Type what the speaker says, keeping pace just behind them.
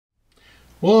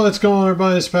Well, what's going on,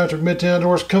 everybody? It's Patrick, Midtown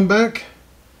Outdoors. Come back.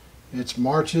 It's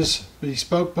March's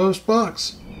Bespoke Post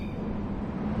Box.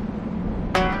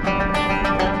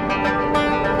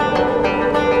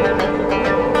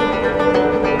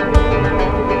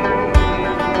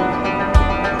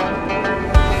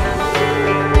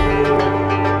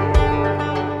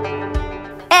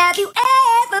 Have you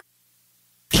ever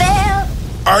felt?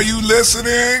 Are you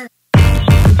listening?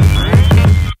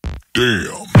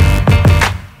 Damn.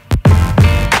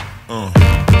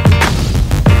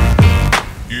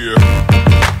 Yeah.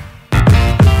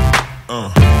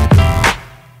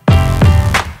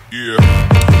 Yeah.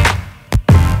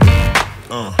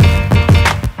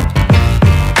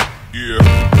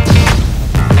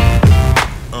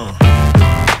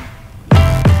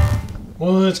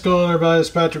 Well, what's going on, everybody? It's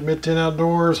Patrick, Midtown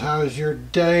Outdoors. How is your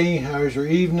day? How is your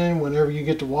evening? Whenever you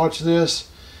get to watch this,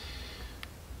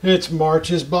 it's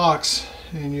March's box,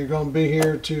 and you're going to be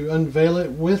here to unveil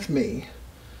it with me.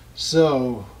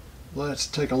 So let's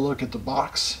take a look at the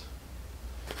box.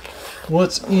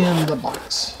 What's in the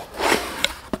box?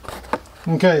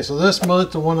 Okay, so this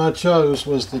month the one I chose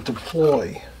was the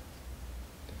Deploy.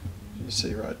 You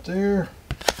see right there.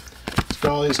 It's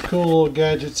got all these cool little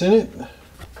gadgets in it.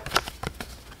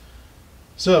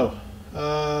 So,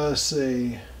 let's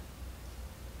see.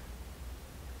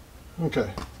 Okay,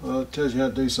 well, it tells you how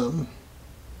to do something.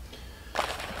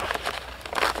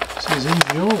 It says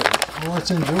enjoy. Well, let's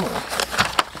enjoy.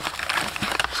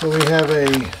 So we have a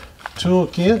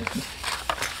toolkit.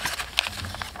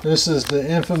 This is the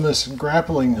infamous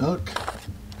grappling hook.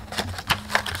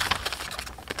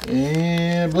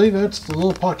 And I believe that's the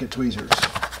little pocket tweezers.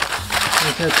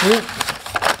 I think that's it.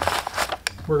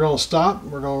 We're going to stop,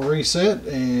 we're going to reset,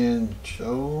 and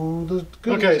show the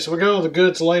goods. Okay, so we got all the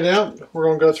goods laid out. We're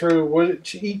going to go through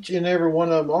what each and every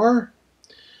one of them are.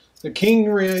 The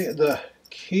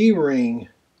keyring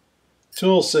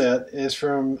tool set is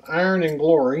from Iron and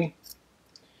Glory.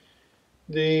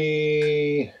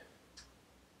 The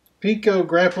Pico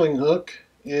grappling hook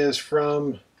is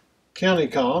from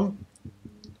Countycom.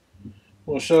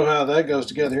 We'll show how that goes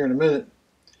together here in a minute.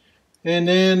 And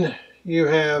then you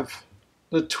have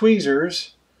the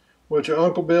tweezers, which are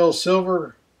Uncle Bill's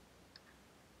Silver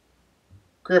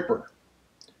Gripper.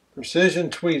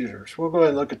 Precision tweezers. We'll go ahead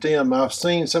and look at them. I've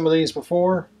seen some of these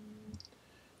before,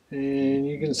 and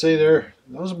you can see there,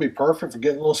 those will be perfect for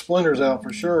getting little splinters out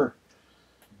for sure.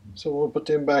 So we'll put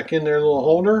them back in their little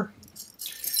holder.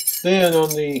 Then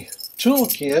on the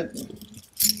toolkit,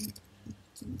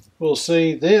 we'll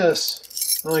see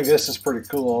this. I think this is pretty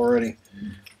cool already.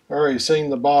 I've already seen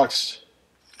the box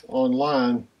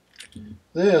online.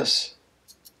 This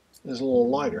is a little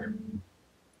lighter.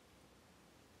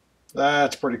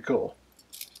 That's pretty cool.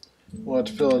 We'll have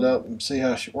to fill it up and see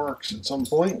how she works at some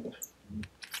point.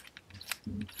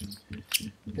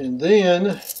 And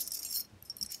then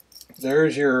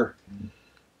there's your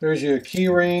key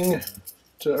ring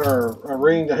or a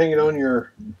ring to hang it on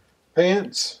your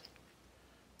pants.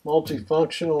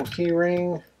 Multifunctional key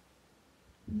ring.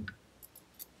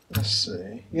 Let's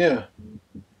see. Yeah.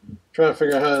 Trying to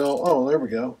figure out how it all. Oh, there we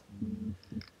go.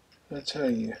 That's how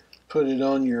you put it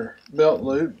on your belt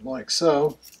loop, like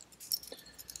so.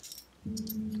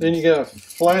 Then you got a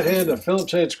flathead, a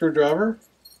Phillips head screwdriver.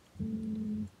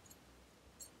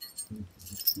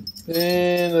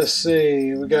 And let's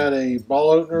see, we got a ball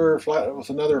opener with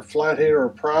another flathead or a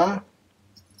pry.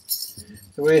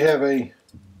 And we have a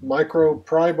micro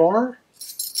pry bar.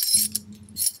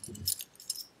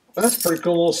 That's a pretty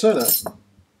cool little setup.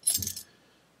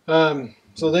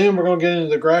 So then we're going to get into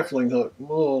the grappling hook.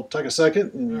 We'll take a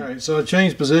second. Alright, so I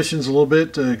changed positions a little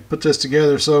bit to put this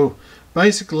together. So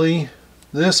basically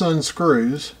this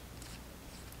unscrews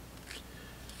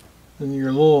and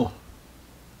your little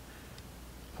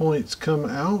points come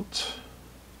out.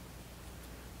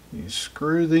 You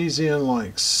screw these in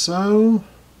like so,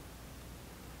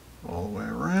 all the way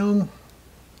around.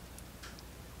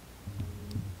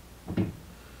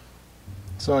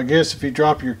 So I guess if you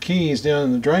drop your keys down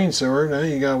in the drain sewer, now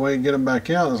you got a way to get them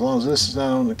back out as long as this is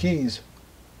not on the keys.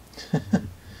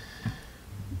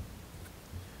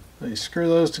 You screw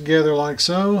those together like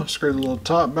so, screw the little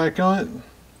top back on it.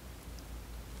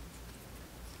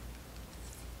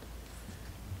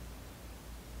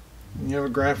 And you have a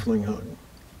grappling hook.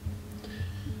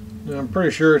 Now I'm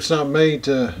pretty sure it's not made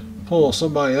to pull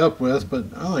somebody up with, but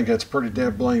I think that's pretty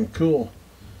damn blame cool.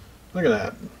 Look at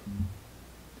that.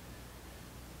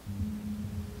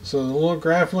 So the little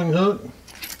grappling hook,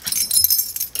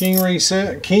 key ring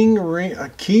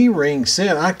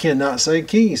set. I cannot say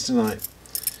keys tonight.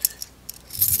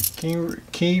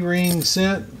 Key ring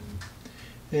set,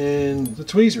 and the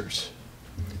tweezers.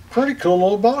 pretty cool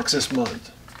little box this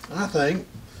month, I think.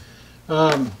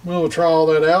 We'll try all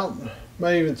that out.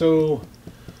 May even throw,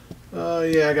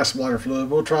 yeah, I got some lighter fluid.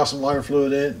 We'll try some lighter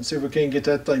fluid in it and see if we can't get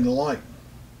that thing to light.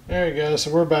 There you go,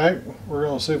 so we're back. We're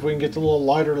going to see if we can get the little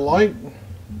lighter to light.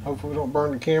 Hopefully we don't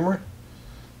burn the camera.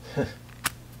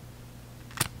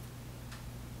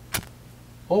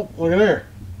 Oh, look at there.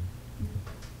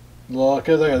 Look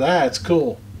at there, that's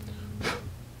cool.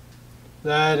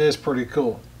 That is pretty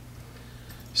cool.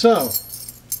 So,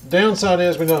 downside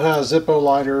is we know how Zippo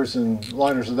lighters and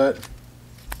lighters of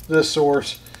this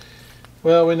source,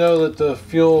 well, we know that the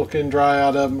fuel can dry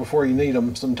out of them before you need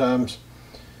them sometimes.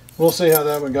 We'll see how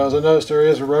that one goes. I noticed there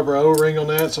is a rubber O-ring on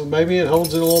that, so maybe it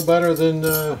holds it a little better than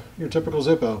your typical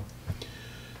Zippo.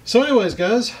 So anyways,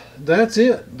 guys, that's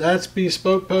it. That's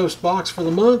Bespoke Post box for the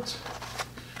month.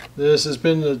 This has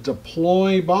been the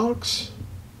deploy box.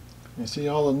 You see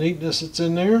all the neatness that's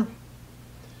in there.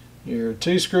 Your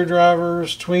 2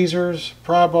 screwdrivers, tweezers,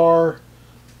 pry bar,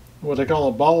 what they call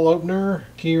a bottle opener,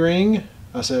 key ring,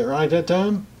 I said it right that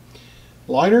time,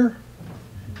 lighter,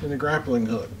 and a grappling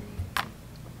hook.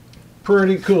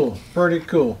 Pretty cool, pretty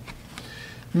cool.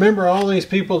 Remember, all these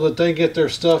people that they get their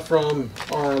stuff from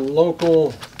are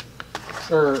local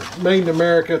or made in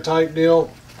America type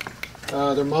deal.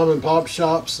 They're mom and pop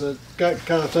shops, that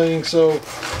kind of thing. So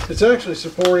it's actually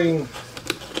supporting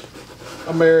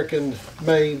American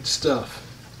made stuff.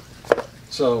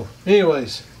 So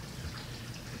anyways,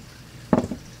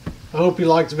 I hope you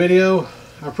liked the video.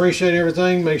 I appreciate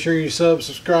everything. Make sure you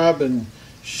subscribe and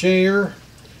share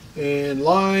and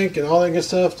like and all that good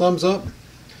stuff. Thumbs up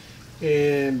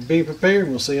and be prepared.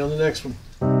 We'll see you on the next one.